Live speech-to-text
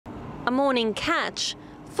a morning catch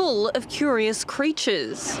full of curious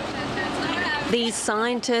creatures. These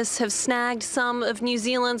scientists have snagged some of New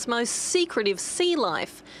Zealand's most secretive sea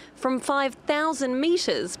life from 5,000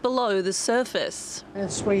 metres below the surface.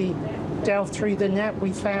 As we delved through the net,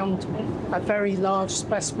 we found a very large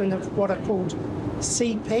specimen of what are called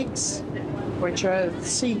sea pigs, which are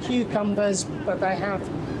sea cucumbers, but they have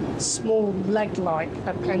small leg-like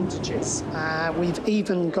appendages. We've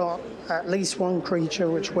even got at least one creature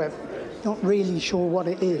which we're not really sure what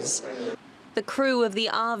it is. The crew of the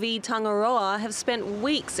RV Tangaroa have spent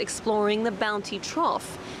weeks exploring the Bounty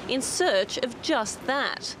Trough in search of just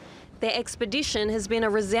that. Their expedition has been a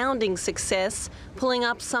resounding success, pulling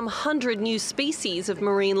up some 100 new species of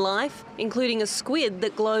marine life, including a squid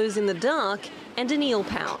that glows in the dark and an eel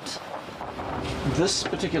pout. This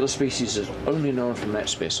particular species is only known from that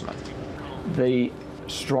specimen. The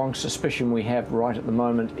strong suspicion we have right at the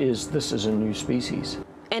moment is this is a new species.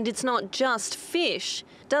 And it's not just fish.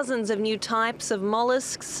 Dozens of new types of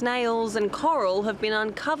mollusks, snails and coral have been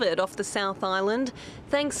uncovered off the South Island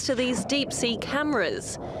thanks to these deep-sea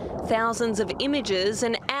cameras. Thousands of images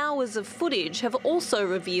and hours of footage have also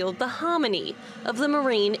revealed the harmony of the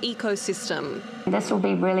marine ecosystem. This will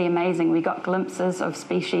be really amazing. We got glimpses of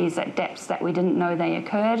species at depths that we didn't know they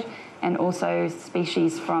occurred, and also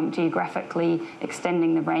species from geographically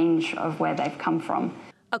extending the range of where they've come from.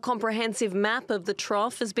 A comprehensive map of the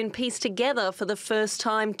trough has been pieced together for the first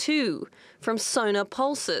time too, from sonar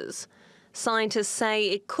pulses. Scientists say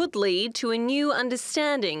it could lead to a new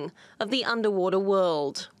understanding of the underwater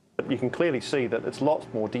world. You can clearly see that it's lots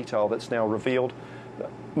more detail that's now revealed.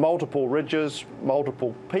 Multiple ridges,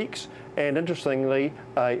 multiple peaks, and interestingly,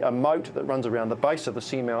 a moat that runs around the base of the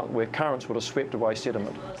seamount where currents would have swept away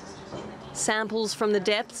sediment. Samples from the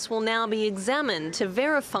depths will now be examined to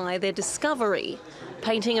verify their discovery,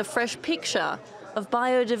 painting a fresh picture of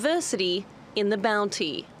biodiversity in the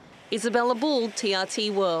Bounty. Isabella Bull,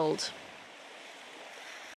 TRT World.